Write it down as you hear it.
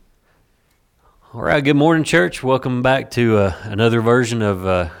All right, good morning, church. Welcome back to another version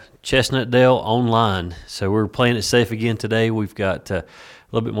of Chestnut Dale Online. So we're playing it safe again today. We've got a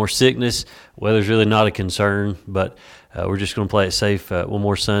little bit more sickness. Weather's really not a concern, but we're just going to play it safe one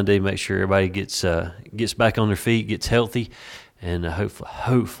more Sunday, make sure everybody gets back on their feet, gets healthy, and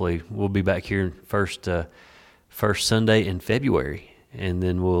hopefully we'll be back here first Sunday in February, and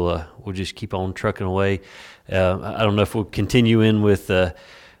then we'll just keep on trucking away. I don't know if we'll continue in with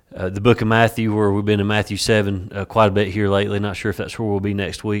the book of Matthew, where we've been in Matthew 7 quite a bit here lately. Not sure if that's where we'll be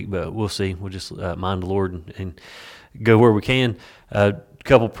next week, but we'll see. We'll just mind the Lord and go where we can. A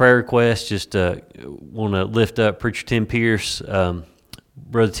couple prayer requests. Just want to lift up Preacher Tim Pierce.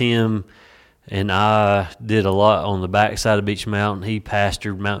 Brother Tim and I did a lot on the backside of Beach Mountain. He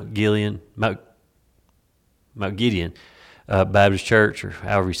pastored Mount Gideon Baptist Church, or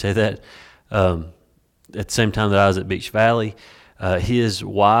however you say that, at the same time that I was at Beach Valley. His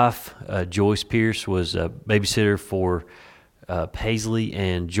wife, Joyce Pierce, was a babysitter for Paisley,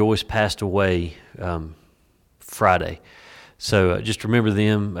 and Joyce passed away Friday. So just remember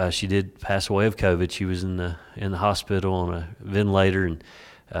them. She did pass away of COVID. She was in the hospital on a ventilator, and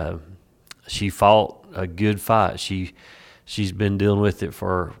she fought a good fight. She's been dealing with it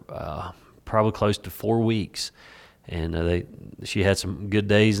for probably close to 4 weeks, and she had some good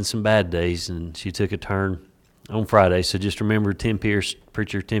days and some bad days, and she took a turn on Friday. So just remember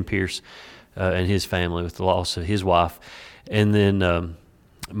Preacher Tim Pierce, and his family with the loss of his wife. And then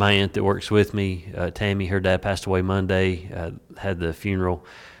my aunt that works with me, Tammy, her dad passed away Monday. Had the funeral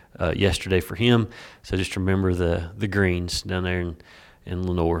yesterday for him. So just remember the Greens down there in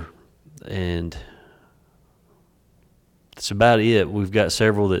Lenoir. And that's about it. We've got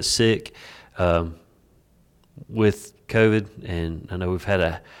several that's sick with COVID, and I know we've had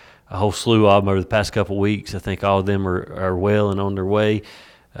a whole slew of them over the past couple of weeks. I think all of them are well and on their way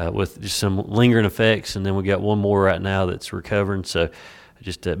with just some lingering effects, and then we got one more right now that's recovering. So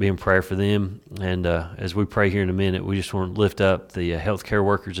just be in prayer for them. And as we pray here in a minute, we just want to lift up the healthcare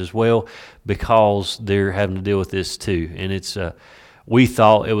workers as well, because they're having to deal with this too. And it's we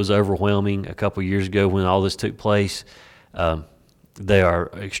thought it was overwhelming a couple of years ago when all this took place. They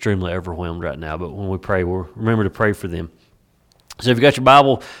are extremely overwhelmed right now. But when we pray, we'll remember to pray for them. So if you've got your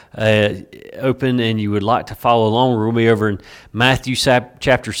Bible open and you would like to follow along, we're going to be over in Matthew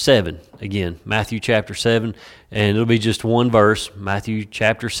chapter 7 again. Matthew chapter 7, and it'll be just one verse, Matthew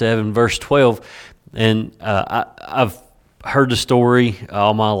chapter 7, verse 12. And I've heard the story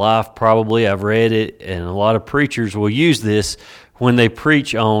all my life probably. I've read it, and a lot of preachers will use this when they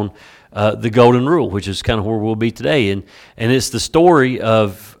preach on the Golden Rule, which is kind of where we'll be today. And it's the story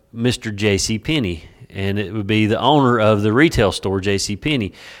of Mr. J.C. Penney. And it would be the owner of the retail store, J.C.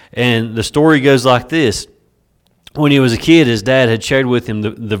 Penney. And the story goes like this. When he was a kid, his dad had shared with him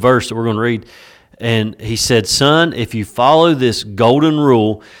the verse that we're going to read. And he said, "Son, if you follow this golden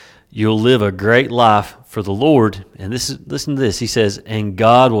rule, you'll live a great life for the Lord." And listen to this. He says, "And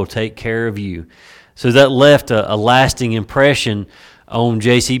God will take care of you." So that left a lasting impression on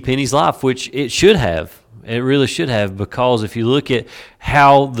J.C. Penney's life, which it should have. It really should have, because if you look at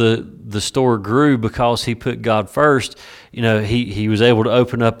how the store grew, because he put God first, he was able to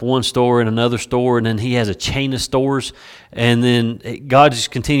open up one store and another store, and then he has a chain of stores, and then God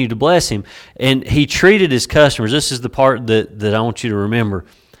just continued to bless him. And he treated his customers. This is the part that I want you to remember.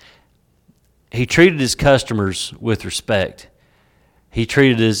 He treated his customers with respect. He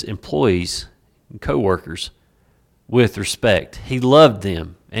treated his employees and co-workers with respect. He loved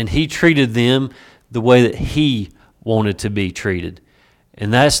them, and he treated them the way that he wanted to be treated.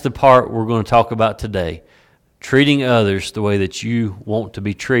 And that's the part we're going to talk about today. Treating others the way that you want to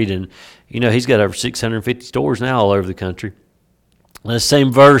be treated. He's got over 650 stores now all over the country. And the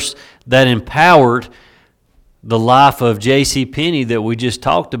same verse that empowered the life of J.C. Penney that we just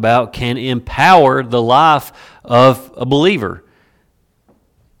talked about can empower the life of a believer.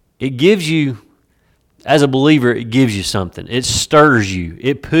 It gives you, as a believer, it gives you something. It stirs you.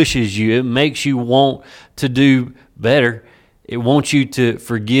 It pushes you. It makes you want to do better. It wants you to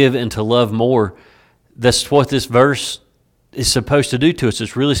forgive and to love more. That's what this verse is supposed to do to us.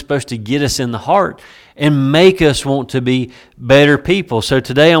 It's really supposed to get us in the heart and make us want to be better people. So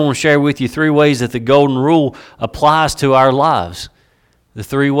today I want to share with you 3 ways that the Golden Rule applies to our lives. The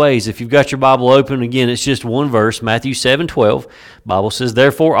 3 ways. If you've got your Bible open, again, it's just one verse, Matthew 7:12. Bible says,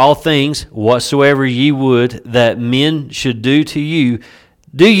 "Therefore all things whatsoever ye would that men should do to you,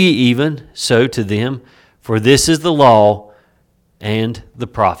 do ye even so to them. For this is the law and the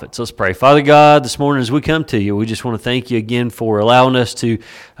prophets. Let's pray. Father God, this morning as we come to you, we just want to thank you again for allowing us to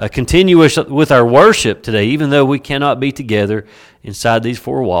continue with our worship today, even though we cannot be together inside these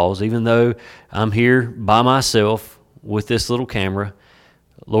four walls, even though I'm here by myself with this little camera.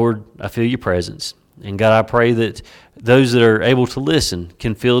 Lord, I feel your presence. And God, I pray that those that are able to listen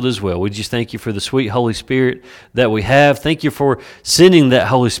can feel it as well. We just thank you for the sweet Holy Spirit that we have. Thank you for sending that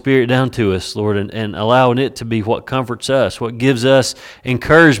Holy Spirit down to us, Lord, and allowing it to be what comforts us, what gives us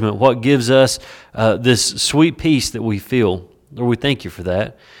encouragement, what gives us this sweet peace that we feel. Lord, we thank you for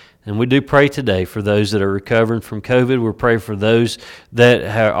that. And we do pray today for those that are recovering from COVID. We pray for those that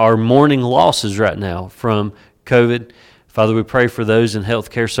are mourning losses right now from COVID. Father, we pray for those in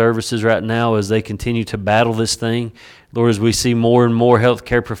healthcare services right now as they continue to battle this thing. Lord, as we see more and more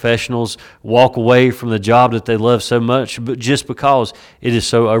healthcare professionals walk away from the job that they love so much, but just because it is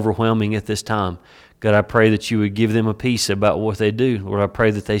so overwhelming at this time. God, I pray that you would give them a peace about what they do. Lord, I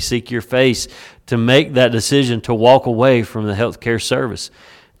pray that they seek your face to make that decision to walk away from the healthcare service.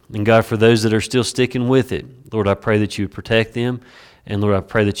 And God, for those that are still sticking with it, Lord, I pray that you would protect them. And Lord, I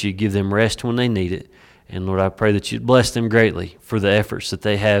pray that you give them rest when they need it. And Lord, I pray that you'd bless them greatly for the efforts that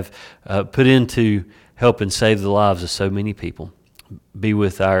they have put into helping save the lives of so many people. Be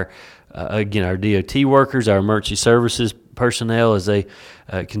with our DOT workers, our emergency services personnel as they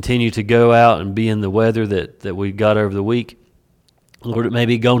continue to go out and be in the weather that we got over the week. Lord, it may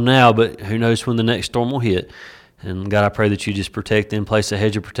be gone now, but who knows when the next storm will hit. And God, I pray that you just protect them, place a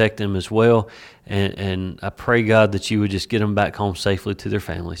hedge of protect them as well. And I pray, God, that you would just get them back home safely to their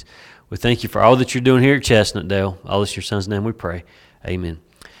families. We thank you for all that you're doing here at Chestnut Dale. All this in your son's name we pray. Amen.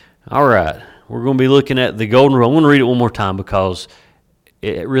 All right. We're going to be looking at the golden rule. I want to read it one more time because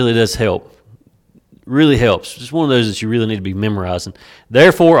it really does help. Really helps. It's one of those that you really need to be memorizing.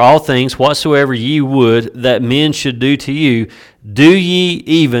 Therefore, all things whatsoever ye would that men should do to you, do ye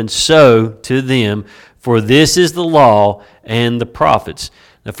even so to them, for this is the law and the prophets.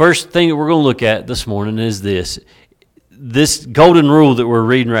 The first thing that we're going to look at this morning is this. This golden rule that we're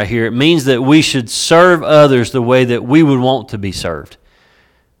reading right here, it means that we should serve others the way that we would want to be served.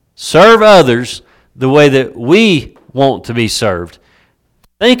 Serve others the way that we want to be served.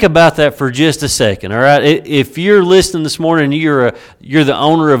 Think about that for just a second, all right? If you're listening this morning and you're the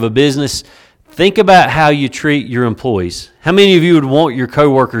owner of a business, think about how you treat your employees. How many of you would want your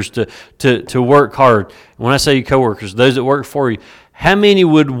coworkers to work hard? When I say your coworkers, those that work for you, how many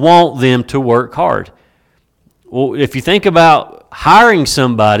would want them to work hard? Well, if you think about hiring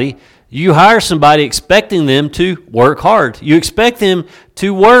somebody, you hire somebody expecting them to work hard. You expect them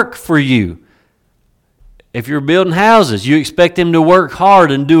to work for you. If you're building houses, you expect them to work hard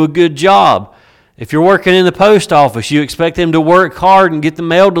and do a good job. If you're working in the post office, you expect them to work hard and get the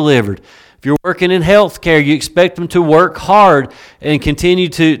mail delivered. If you're working in healthcare, you expect them to work hard and continue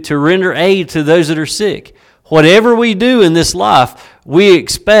to render aid to those that are sick. Whatever we do in this life, we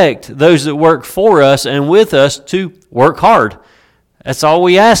expect those that work for us and with us to work hard. That's all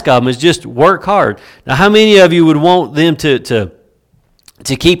we ask of them is just work hard. Now, how many of you would want them to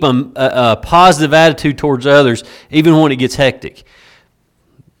keep a positive attitude towards others even when it gets hectic?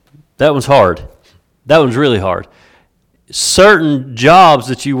 That one's hard. That one's really hard. Certain jobs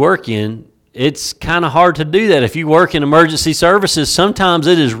that you work in, it's kind of hard to do that. If you work in emergency services, sometimes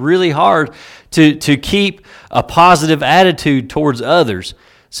it is really hard to keep a positive attitude towards others.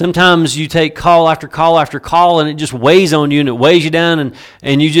 Sometimes you take call after call after call and it just weighs on you and it weighs you down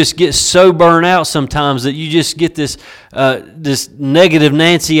and you just get so burnt out sometimes that you just get this negative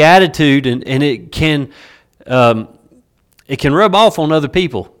Nancy attitude and it can rub off on other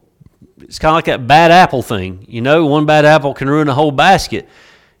people. It's kind of like that bad apple thing. You know, one bad apple can ruin a whole basket.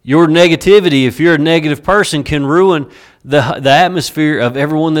 Your negativity, if you're a negative person, can ruin the atmosphere of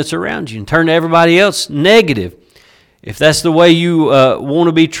everyone that's around you and turn everybody else negative. If that's the way you want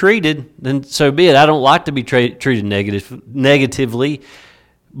to be treated, then so be it. I don't like to be treated negatively,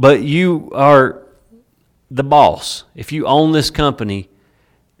 but you are the boss. If you own this company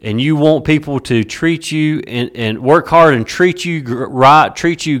and you want people to treat you and work hard and treat you right,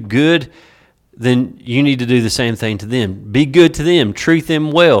 treat you good, then you need to do the same thing to them. Be good to them. Treat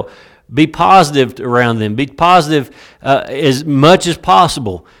them well. Be positive around them. Be positive as much as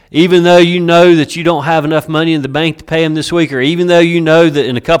possible. Even though you know that you don't have enough money in the bank to pay them this week, or even though you know that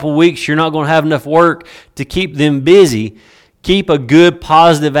in a couple of weeks you're not going to have enough work to keep them busy, keep a good,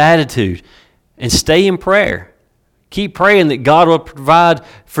 positive attitude and stay in prayer. Keep praying that God will provide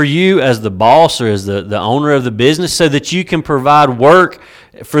for you as the boss or as the owner of the business so that you can provide work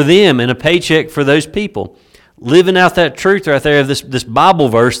for them and a paycheck for those people. living out that truth right there of this Bible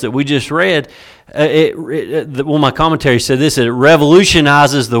verse that we just read. One of my commentaries said this: it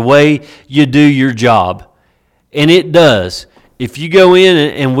revolutionizes the way you do your job. And it does. If you go in,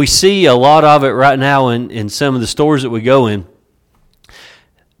 and we see a lot of it right now in some of the stores that we go in,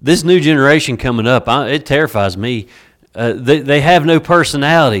 this new generation coming up, it terrifies me. They have no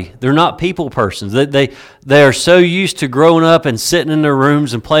personality. They're not people persons. They are so used to growing up and sitting in their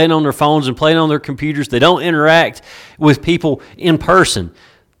rooms and playing on their phones and playing on their computers. They don't interact with people in person.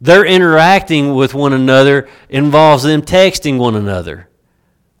 Their interacting with one another involves them texting one another,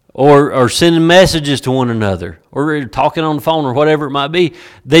 or sending messages to one another, or talking on the phone, or whatever it might be.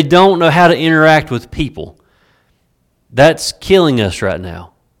 They don't know how to interact with people. That's killing us right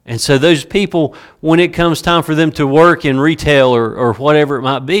now. And so those people, when it comes time for them to work in retail or whatever it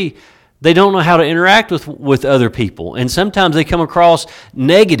might be, they don't know how to interact with other people. And sometimes they come across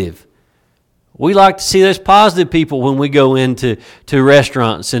negative. We like to see those positive people when we go into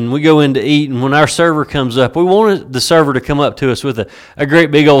restaurants and we go in to eat, and when our server comes up, we want the server to come up to us with a great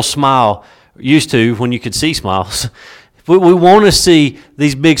big old smile. Used to, when you could see smiles. We want to see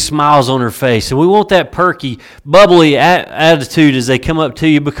these big smiles on their face, and we want that perky, bubbly attitude as they come up to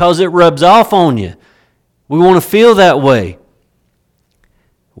you, because it rubs off on you. We want to feel that way.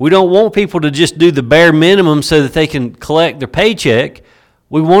 We don't want people to just do the bare minimum so that they can collect their paycheck.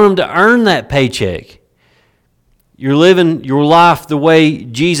 We want them to earn that paycheck. You're living your life the way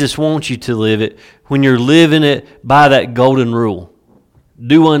Jesus wants you to live it when you're living it by that golden rule.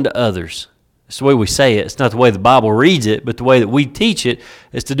 Do unto others. It's the way we say it. It's not the way the Bible reads it, but the way that we teach it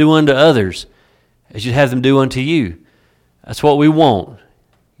is to do unto others as you'd have them do unto you. That's what we want.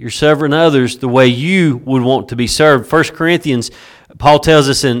 You're serving others the way you would want to be served. 1 Corinthians, Paul tells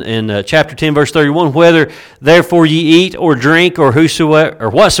us in chapter 10, verse 31, whether therefore ye eat or drink or whosoever or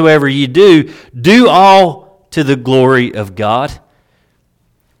whatsoever ye do, do all to the glory of God.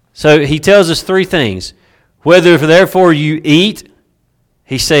 So he tells us three things. Whether therefore you eat,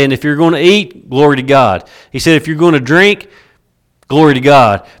 he's saying if you're going to eat, glory to God. He said if you're going to drink, glory to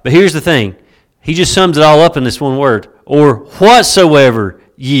God. But here's the thing. He just sums it all up in this one word. Or whatsoever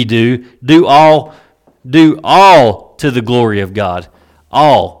ye do, do all to the glory of God.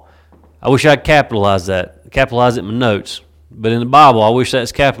 All. I wish I'd capitalize that. Capitalize it in my notes. But in the Bible, I wish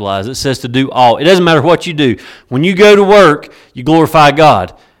that's capitalized. It says to do all. It doesn't matter what you do. When you go to work, you glorify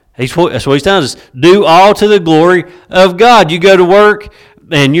God. That's what he's telling us. Do all to the glory of God. You go to work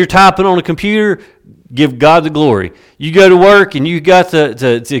and you're typing on a computer, give God the glory. You go to work and you got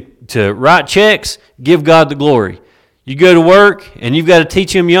to write checks, give God the glory. You go to work and you've got to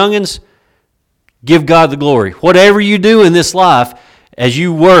teach them youngins, give God the glory. Whatever you do in this life, as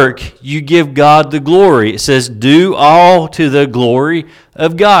you work, you give God the glory. It says, do all to the glory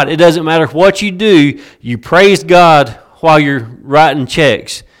of God. It doesn't matter what you do, you praise God while you're writing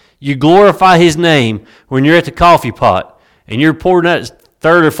checks. You glorify His name when you're at the coffee pot and you're pouring that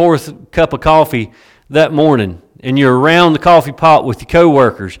third or fourth cup of coffee that morning and you're around the coffee pot with your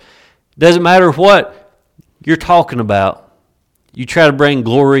coworkers. Doesn't matter what you're talking about. You try to bring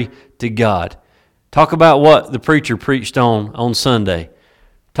glory to God. Talk about what the preacher preached on Sunday.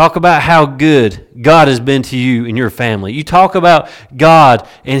 Talk about how good God has been to you and your family. You talk about God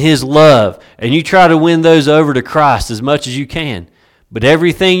and His love, and you try to win those over to Christ as much as you can. But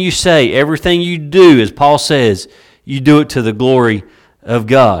everything you say, everything you do, as Paul says, you do it to the glory of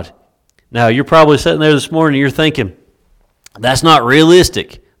God. Now, you're probably sitting there this morning and you're thinking, that's not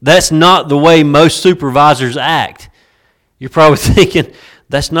realistic. That's not the way most supervisors act. You're probably thinking,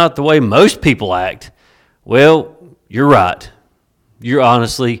 that's not the way most people act. Well, you're right. You're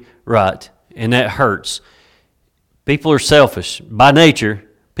honestly right. And that hurts. People are selfish. By nature,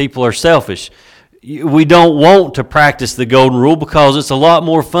 people are selfish. We don't want to practice the golden rule because it's a lot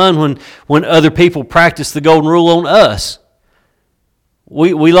more fun when other people practice the golden rule on us.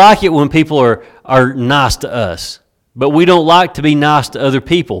 We like it when people are nice to us. But we don't like to be nice to other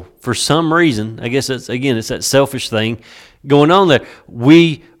people for some reason. I guess it's that selfish thing going on there.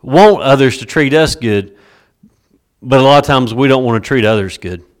 We want others to treat us good, but a lot of times we don't want to treat others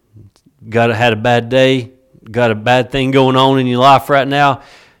good. Had a bad day, got a bad thing going on in your life right now,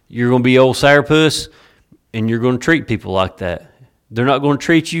 you're going to be old sourpuss, and you're going to treat people like that. They're not going to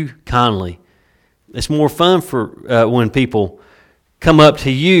treat you kindly. It's more fun for when people come up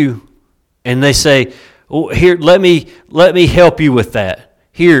to you and they say, "Oh, here, let me help you with that.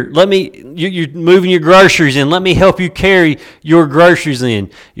 Here, you're moving your groceries in. Let me help you carry your groceries in.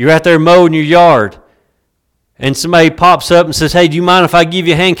 You're out there mowing your yard. and somebody pops up and says, hey, do you mind if I give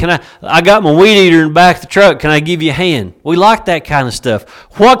you a hand? I got my weed eater in the back of the truck. Can I give you a hand? We like that kind of stuff.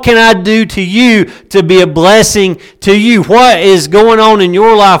 What can I do to you to be a blessing to you? What is going on in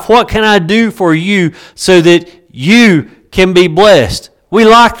your life? What can I do for you so that you can be blessed? We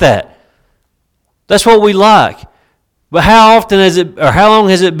like that. That's what we like. But how long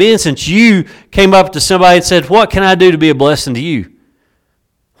has it been since you came up to somebody and said, what can I do to be a blessing to you?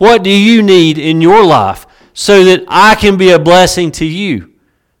 What do you need in your life so that I can be a blessing to you?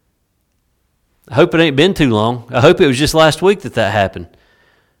 I hope it ain't been too long. I hope it was just last week that happened.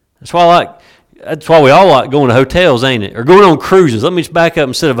 That's why we all like going to hotels, ain't it? Or going on cruises. Let me just back up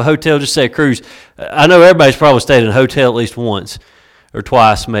instead of a hotel, just say a cruise. I know everybody's probably stayed in a hotel at least once or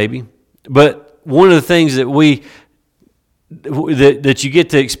twice maybe. But one of the things that that you get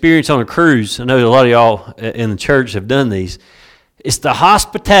to experience on a cruise, I know a lot of y'all in the church have done these, it's the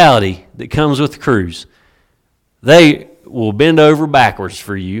hospitality that comes with the cruise. They will bend over backwards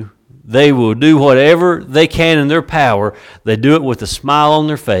for you. They will do whatever they can in their power. They do it with a smile on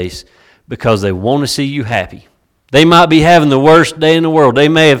their face because they want to see you happy. They might be having the worst day in the world. They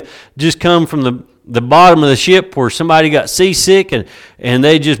may have just come from the bottom of the ship where somebody got seasick and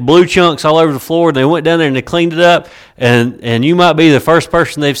they just blew chunks all over the floor, and they went down there and they cleaned it up, and you might be the first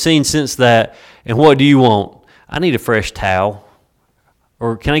person they've seen since that. And what do you want? I need a fresh towel.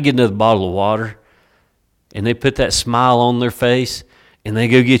 Or can I get another bottle of water? And they put that smile on their face, and they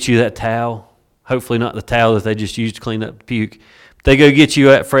go get you that towel. Hopefully not the towel that they just used to clean up the puke. They go get you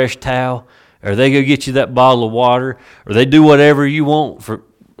that fresh towel, or they go get you that bottle of water, or they do whatever you want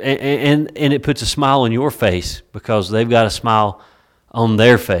and it puts a smile on your face because they've got a smile on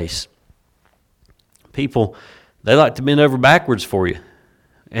their face. People, they like to bend over backwards for you,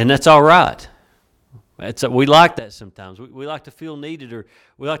 and that's all right. We like that sometimes. We like to feel needed, or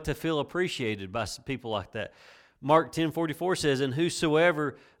we like to feel appreciated by people like that. Mark 10:44 says, and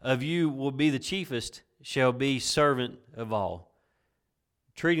whosoever of you will be the chiefest shall be servant of all.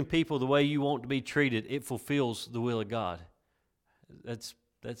 Treating people the way you want to be treated, it fulfills the will of God. That's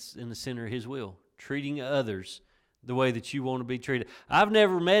in the center of His will. Treating others the way that you want to be treated. I've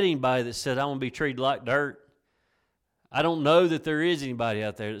never met anybody that said, I want to be treated like dirt. I don't know that there is anybody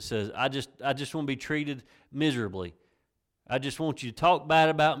out there that says, I just want to be treated miserably. I just want you to talk bad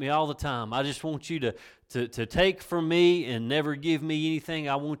about me all the time. I just want you to take from me and never give me anything.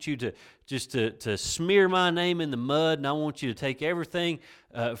 I want you to smear my name in the mud, and I want you to take everything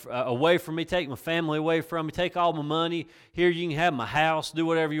away from me, take my family away from me, take all my money. Here, you can have my house, do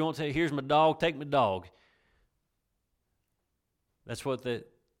whatever you want to. Here's my dog, take my dog. That's what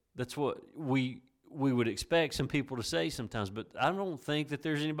we would expect some people to say sometimes, but I don't think that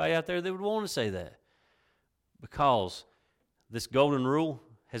there's anybody out there that would want to say that, because this golden rule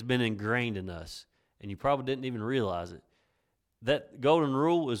has been ingrained in us, and you probably didn't even realize it. That golden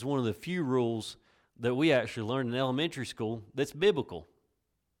rule is one of the few rules that we actually learned in elementary school that's biblical.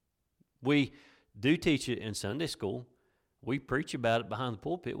 We do teach it in Sunday school. We preach about it behind the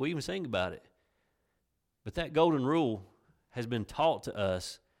pulpit. We even sing about it. But that golden rule has been taught to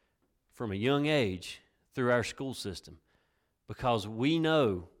us from a young age through our school system, because we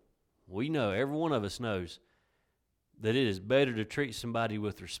know, every one of us knows that it is better to treat somebody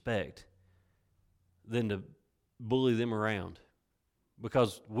with respect than to bully them around,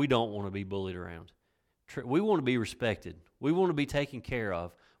 because we don't want to be bullied around. We want to be respected. We want to be taken care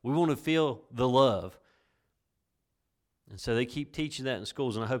of. We want to feel the love. And so they keep teaching that in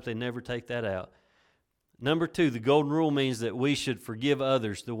schools, and I hope they never take that out. Number 2, the golden rule means that we should forgive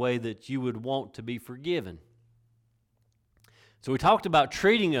others the way that you would want to be forgiven. So we talked about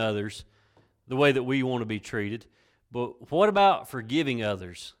treating others the way that we want to be treated, but what about forgiving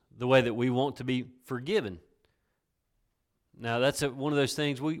others the way that we want to be forgiven? Now, that's one of those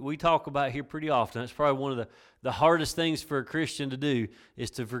things we talk about here pretty often. That's probably one of the hardest things for a Christian to do,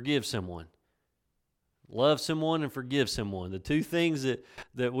 is to forgive someone. Love someone and forgive someone. The two things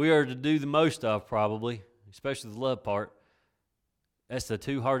that we are to do the most of, probably, especially the love part, that's the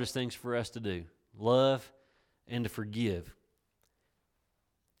two hardest things for us to do. Love and to forgive.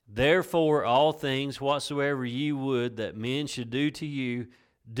 Therefore, all things whatsoever ye would that men should do to you,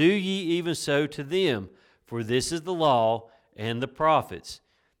 do ye even so to them. For this is the law and the prophets.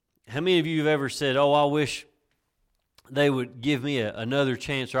 How many of you have ever said, oh, I wish they would give me another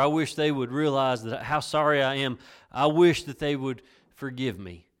chance, or I wish they would realize that how sorry I am. I wish that they would forgive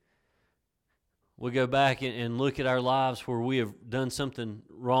me. We go back and look at our lives where we have done something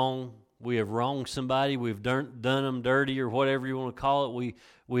wrong. We have wronged somebody. We've done them dirty, or whatever you want to call it.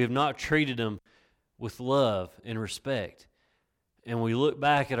 We have not treated them with love and respect. And we look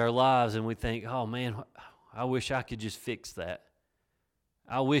back at our lives and we think, oh man, I wish I could just fix that.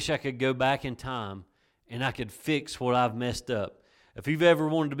 I wish I could go back in time and I could fix what I've messed up. If you've ever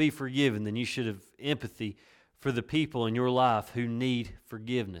wanted to be forgiven, then you should have empathy for the people in your life who need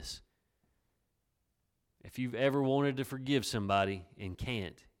forgiveness. If you've ever wanted to forgive somebody and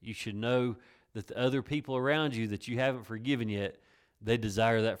can't, you should know that the other people around you that you haven't forgiven yet, they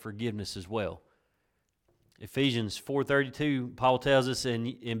desire that forgiveness as well. Ephesians 4:32, Paul tells us,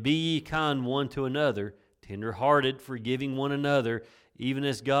 and be ye kind one to another, tender-hearted, forgiving one another, even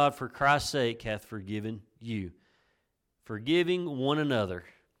as God for Christ's sake hath forgiven you. Forgiving one another.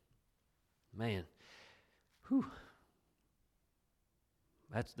 Man, whew.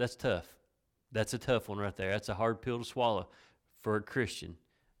 That's tough. That's a tough one right there. That's a hard pill to swallow for a Christian.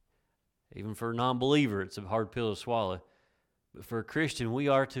 Even for a non-believer, it's a hard pill to swallow. But for a Christian, we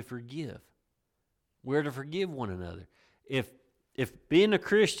are to forgive. We're to forgive one another. If being a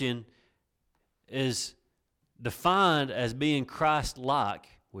Christian is defined as being Christ-like,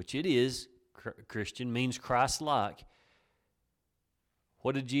 which it is, Christian means Christ-like,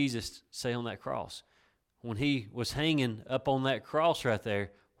 what did Jesus say on that cross? When he was hanging up on that cross right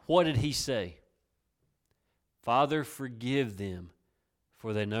there, what did he say? Father, forgive them,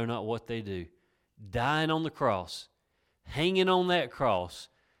 for they know not what they do. Dying on the cross, hanging on that cross,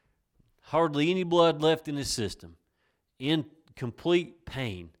 hardly any blood left in his system, in complete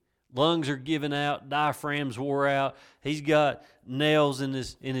pain. Lungs are giving out, diaphragms wore out. He's got nails in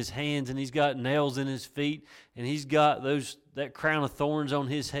his hands, and he's got nails in his feet, and he's got that crown of thorns on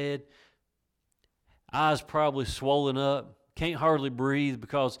his head. Eyes probably swollen up. Can't hardly breathe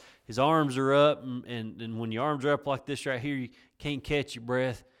because his arms are up, and when your arms are up like this right here, you can't catch your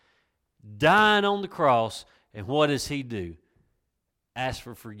breath. Dying on the cross, and what does he do? Ask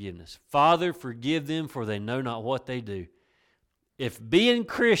for forgiveness. Father, forgive them, for they know not what they do. If being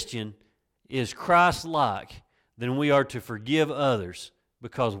Christian is Christ-like, then we are to forgive others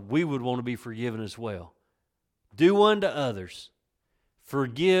because we would want to be forgiven as well. Do unto others.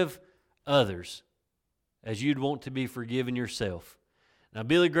 Forgive others as you'd want to be forgiven yourself. Now,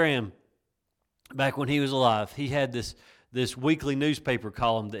 Billy Graham, back when he was alive, he had this weekly newspaper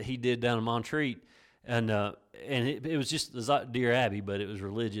column that he did down in Montreat, and it was like Dear Abby, but it was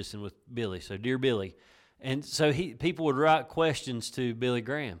religious and with Billy, so Dear Billy. And so people would write questions to Billy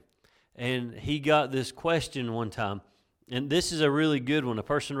Graham, and he got this question one time, and this is a really good one. A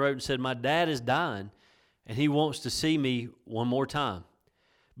person wrote and said, my dad is dying, and he wants to see me one more time,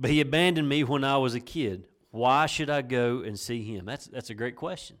 but he abandoned me when I was a kid. Why should I go and see him? That's a great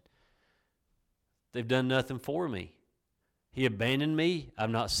question. They've done nothing for me. He abandoned me. I've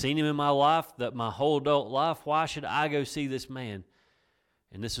not seen him in my life, my whole adult life. Why should I go see this man?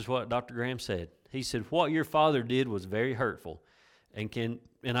 And this is what Dr. Graham said. He said, what your father did was very hurtful, and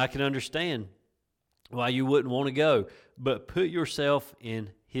I can understand why you wouldn't want to go, but put yourself in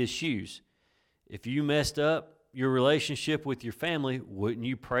his shoes. If you messed up your relationship with your family, wouldn't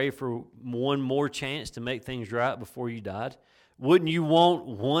you pray for one more chance to make things right before you died? Wouldn't you want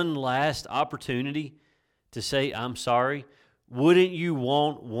one last opportunity to say, I'm sorry? Wouldn't you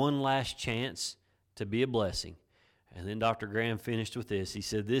want one last chance to be a blessing? And then Dr. Graham finished with this. He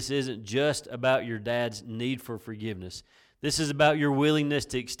said, this isn't just about your dad's need for forgiveness. This is about your willingness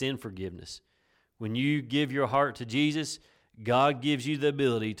to extend forgiveness. When you give your heart to Jesus, God gives you the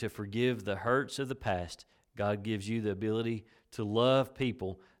ability to forgive the hurts of the past. God gives you the ability to love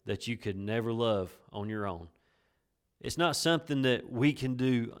people that you could never love on your own. It's not something that we can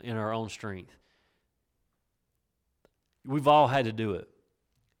do in our own strength. We've all had to do it.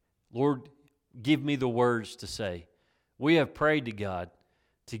 Lord, give me the words to say. We have prayed to God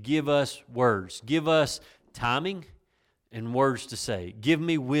to give us words. Give us timing and words to say. Give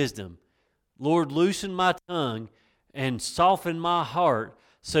me wisdom. Lord, loosen my tongue and soften my heart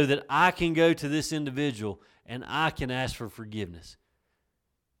so that I can go to this individual and I can ask for forgiveness.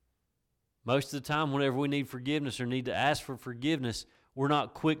 Most of the time, whenever we need forgiveness or need to ask for forgiveness, we're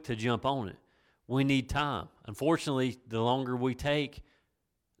not quick to jump on it. We need time. Unfortunately, the longer we take,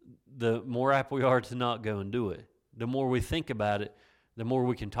 the more apt we are to not go and do it. The more we think about it, the more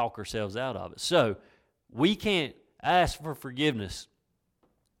we can talk ourselves out of it. So, we can't ask for forgiveness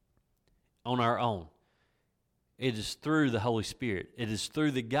on our own. It is through the Holy Spirit. It is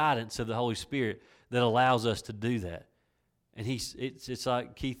through the guidance of the Holy Spirit that allows us to do that. And it's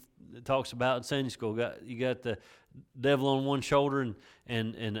like Keith talks about in Sunday school. You got the devil on one shoulder and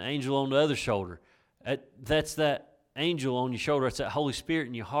an angel on the other shoulder. That's that angel on your shoulder. That's that Holy Spirit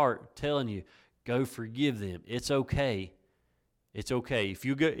in your heart telling you, go forgive them. It's okay. It's okay. If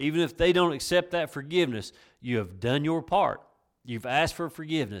you go, even if they don't accept that forgiveness, you have done your part. You've asked for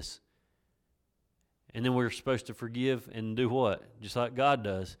forgiveness. And then we're supposed to forgive and do what? Just like God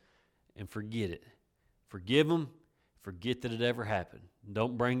does, and forget it. Forgive them, forget that it ever happened.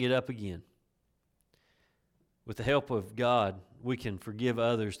 Don't bring it up again. With the help of God, we can forgive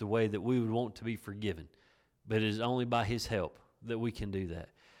others the way that we would want to be forgiven. But it is only by His help that we can do that.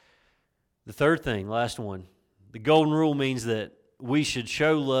 The third thing, last one, the golden rule means that we should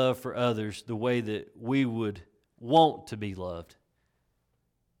show love for others the way that we would want to be loved.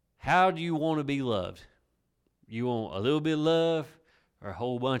 How do you want to be loved? You want a little bit of love or a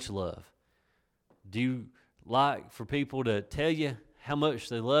whole bunch of love? Do you like for people to tell you how much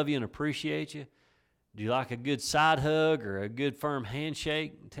they love you and appreciate you? Do you like a good side hug or a good firm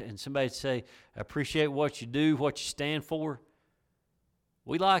handshake and somebody say, I appreciate what you do, what you stand for?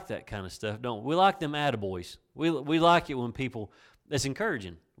 We like that kind of stuff, don't we? We like them attaboys. We like it when people, that's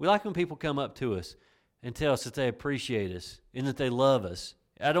encouraging. We like when people come up to us and tell us that they appreciate us and that they love us.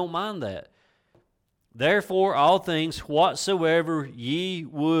 I don't mind that. Therefore, all things whatsoever ye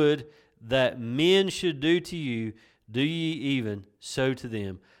would that men should do to you, do ye even so to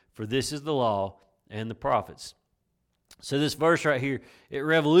them. For this is the law and the prophets. So this verse right here, it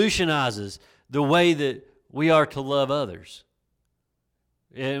revolutionizes the way that we are to love others.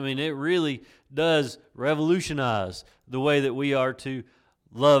 I mean, it really does revolutionize the way that we are to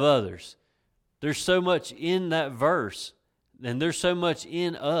love others. There's so much in that verse, and there's so much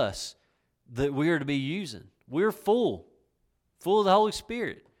in us that we are to be using. We're full of the Holy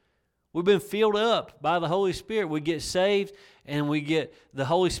Spirit. We've been filled up by the Holy Spirit. We get saved and we get the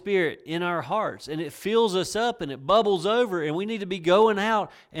Holy Spirit in our hearts. And it fills us up and it bubbles over. And we need to be going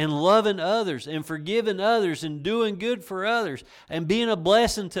out and loving others and forgiving others and doing good for others and being a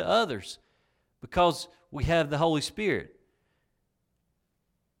blessing to others because we have the Holy Spirit.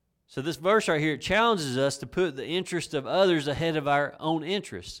 So this verse right here, it challenges us to put the interest of others ahead of our own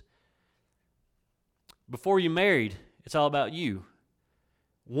interests. Before you're married, it's all about you.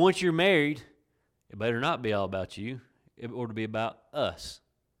 Once you're married, it better not be all about you. It ought to be about us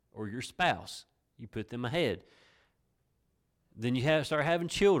or your spouse. You put them ahead. Then you start having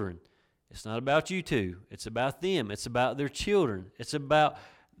children. It's not about you two. It's about them. It's about their children. It's about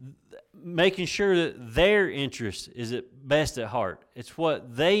making sure that their interest is at best at heart. It's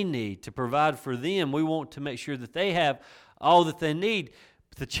what they need to provide for them. We want to make sure that they have all that they need.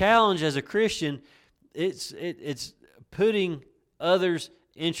 But the challenge as a Christian, it's putting others'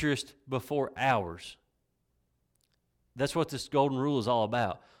 interest before ours. That's what this golden rule is all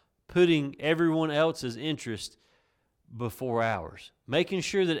about. Putting everyone else's interest before ours. Making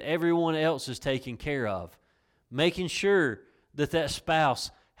sure that everyone else is taken care of. Making sure that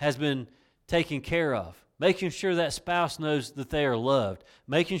spouse has been taken care of. Making sure that spouse knows that they are loved.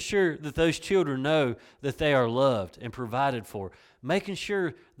 Making sure that those children know that they are loved and provided for. Making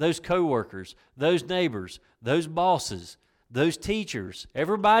sure those coworkers, those neighbors, those bosses, those teachers,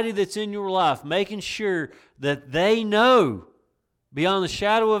 everybody that's in your life, making sure that they know beyond the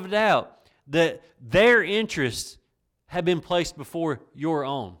shadow of a doubt that their interests have been placed before your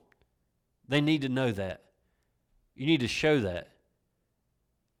own. They need to know that. You need to show that.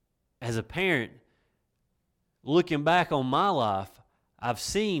 As a parent, looking back on my life, I've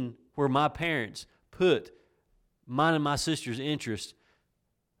seen where my parents put mine and my sister's interest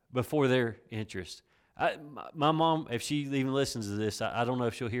before their interest. My mom, if she even listens to this, I don't know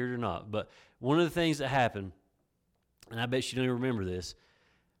if she'll hear it or not, but one of the things that happened, and I bet she don't even remember this,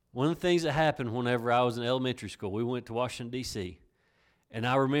 one of the things that happened whenever I was in elementary school, we went to Washington, D.C., and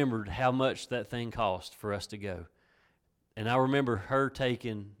I remembered how much that thing cost for us to go. And I remember her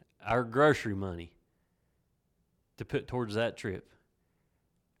taking our grocery money to put towards that trip.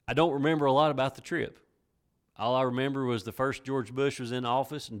 I don't remember a lot about the trip. All I remember was the first George Bush was in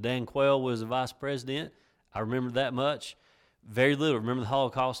office and Dan Quayle was the vice president. I remember that much. Very little. Remember the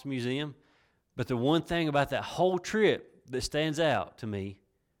Holocaust Museum. But the one thing about that whole trip that stands out to me,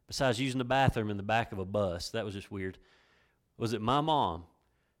 besides using the bathroom in the back of a bus, that was just weird, was that my mom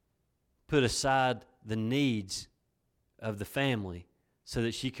put aside the needs of the family so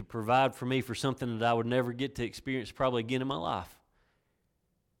that she could provide for me for something that I would never get to experience probably again in my life.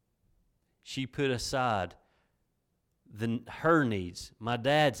 She put aside her needs, my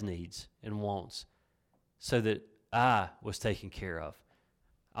dad's needs and wants, so that I was taken care of.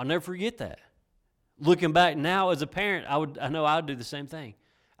 I'll never forget that. Looking back now as a parent, I know I would do the same thing.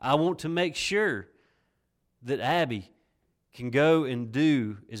 I want to make sure that Abby can go and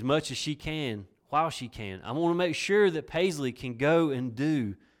do as much as she can while she can. I want to make sure that Paisley can go and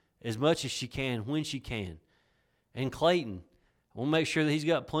do as much as she can when she can. And Clayton, I want to make sure that he's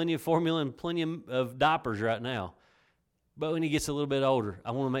got plenty of formula and plenty of diapers right now. But when he gets a little bit older, I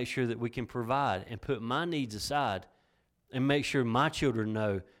want to make sure that we can provide and put my needs aside and make sure my children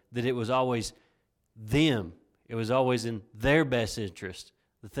know that it was always them. It was always in their best interest,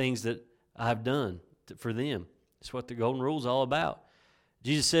 the things that I've done for them. It's what the golden rule is all about.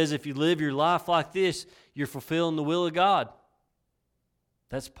 Jesus says if you live your life like this, you're fulfilling the will of God.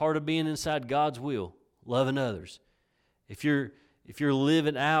 That's part of being inside God's will, loving others. If you're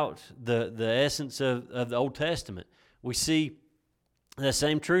living out the essence of the Old Testament, we see that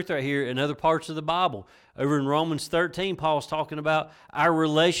same truth right here in other parts of the Bible. Over in Romans 13, Paul's talking about our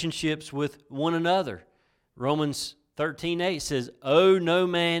relationships with one another. Romans 13:8 says, "Owe no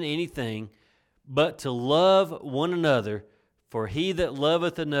man anything but to love one another, for he that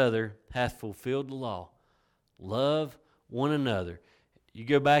loveth another hath fulfilled the law." Love one another. You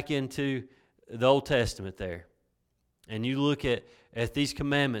go back into the Old Testament there, and you look at these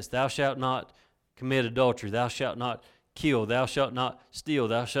commandments: thou shalt not commit adultery, thou shalt not kill, thou shalt not steal,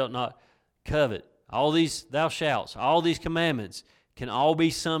 thou shalt not covet. All these thou shalts, all these commandments can all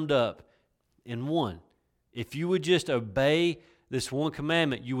be summed up in one. If you would just obey this one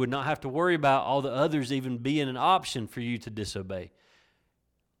commandment, you would not have to worry about all the others even being an option for you to disobey.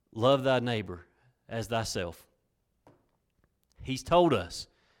 Love thy neighbor as thyself. He's told us,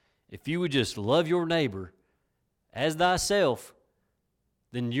 if you would just love your neighbor as thyself,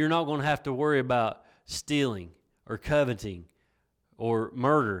 then you're not going to have to worry about stealing or coveting or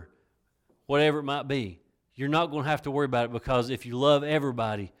murder, whatever it might be. You're not going to have to worry about it, because if you love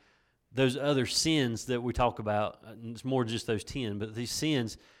everybody, those other sins that we talk about, it's more just those 10, but these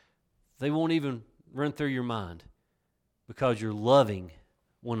sins, they won't even run through your mind, because you're loving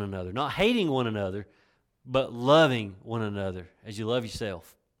one another. Not hating one another, but loving one another as you love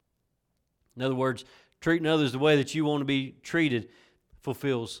yourself. In other words, treating others the way that you want to be treated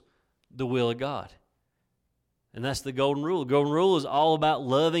fulfills the will of God. And that's the golden rule. The golden rule is all about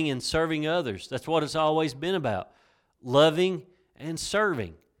loving and serving others. That's what it's always been about. Loving and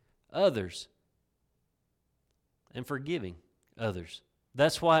serving others and forgiving others.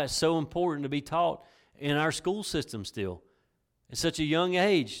 That's why it's so important to be taught in our school system still at such a young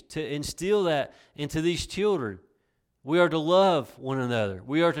age, to instill that into these children. We are to love one another.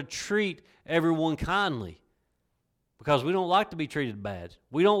 We are to treat everyone kindly, because we don't like to be treated bad.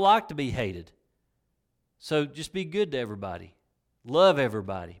 We don't like to be hated. So just be good to everybody. Love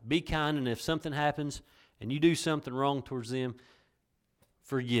everybody. Be kind, and if something happens and you do something wrong towards them,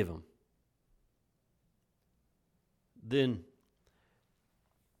 forgive them. Then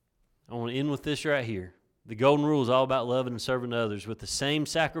I want to end with this right here. The golden rule is all about loving and serving others with the same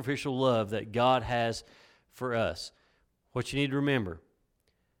sacrificial love that God has for us. What you need to remember,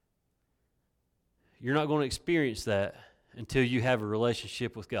 you're not going to experience that until you have a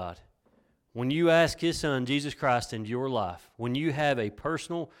relationship with God. When you ask His Son, Jesus Christ, into your life, when you have a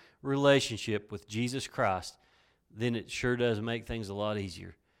personal relationship with Jesus Christ, then it sure does make things a lot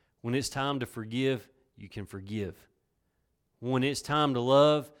easier. When it's time to forgive, you can forgive. When it's time to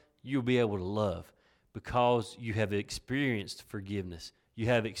love, you'll be able to love, because you have experienced forgiveness. You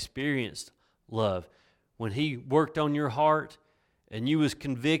have experienced love. When He worked on your heart and you was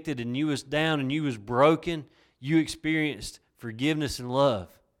convicted and you was down and you was broken, you experienced forgiveness and love.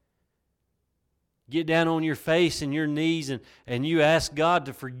 Get down on your face and your knees and you ask God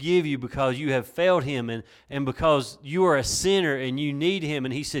to forgive you because you have failed Him and because you are a sinner and you need Him.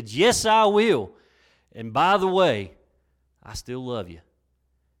 And He said, yes, I will. And by the way, I still love you.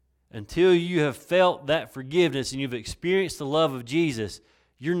 Until you have felt that forgiveness and you've experienced the love of Jesus,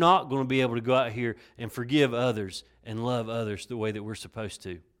 you're not going to be able to go out here and forgive others and love others the way that we're supposed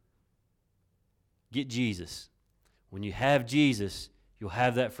to. Get Jesus. When you have Jesus, you'll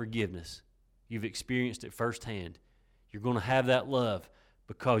have that forgiveness. You've experienced it firsthand. You're going to have that love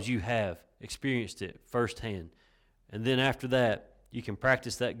because you have experienced it firsthand. And then after that, you can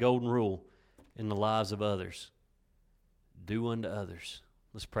practice that golden rule in the lives of others. Do unto others.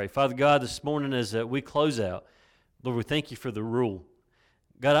 Let's pray. Father God, this morning as we close out, Lord, we thank You for the rule.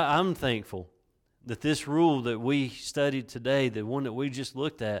 God, I'm thankful that this rule that we studied today, the one that we just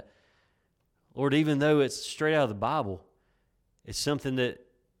looked at, Lord, even though it's straight out of the Bible, it's something that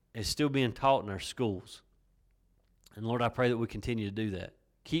is still being taught in our schools. And Lord, I pray that we continue to do that.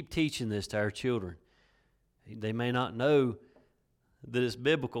 Keep teaching this to our children. They may not know that it's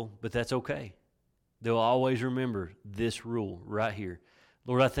biblical, but that's okay. They'll always remember this rule right here.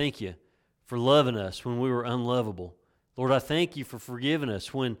 Lord, I thank You for loving us when we were unlovable. Lord, I thank You for forgiving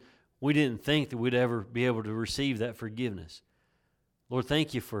us when we didn't think that we'd ever be able to receive that forgiveness. Lord,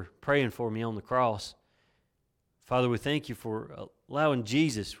 thank You for praying for me on the cross. Father, we thank You for allowing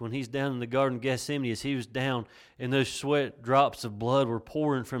Jesus, when he's down in the Garden of Gethsemane, as he was down and those sweat drops of blood were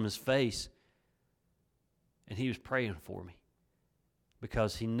pouring from his face, and he was praying for me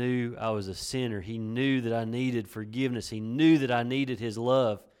because he knew I was a sinner. He knew that I needed forgiveness. He knew that I needed his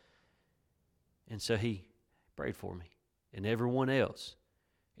love. And so he prayed for me and everyone else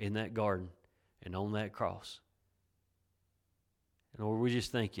in that garden and on that cross. And Lord, we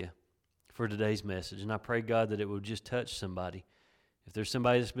just thank you for today's message. And I pray, God, that it will just touch somebody. If there's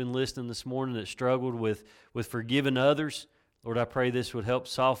somebody that's been listening this morning that struggled with forgiving others, Lord, I pray this would help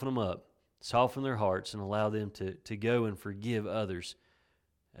soften them up, soften their hearts, and allow them to go and forgive others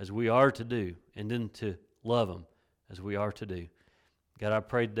as we are to do, and then to love them as we are to do. God, I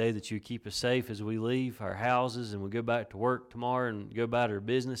pray today that you keep us safe as we leave our houses and we go back to work tomorrow and go about our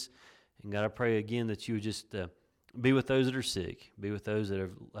business. And God, I pray again that you would just be with those that are sick, be with those that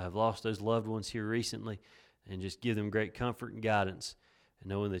have lost those loved ones here recently, and just give them great comfort and guidance, and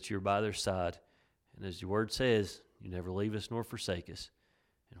knowing that you're by their side. And as your word says, you never leave us nor forsake us.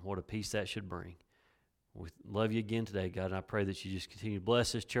 And what a peace that should bring. We love you again today, God, and I pray that you just continue to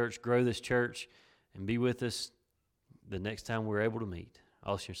bless this church, grow this church, and be with us the next time we're able to meet.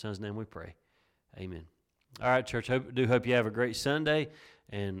 Also in your son's name we pray. Amen. All right, church, hope you have a great Sunday,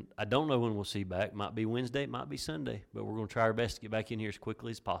 and I don't know when we'll see you back. Might be Wednesday, it might be Sunday, but we're going to try our best to get back in here as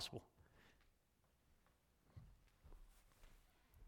quickly as possible.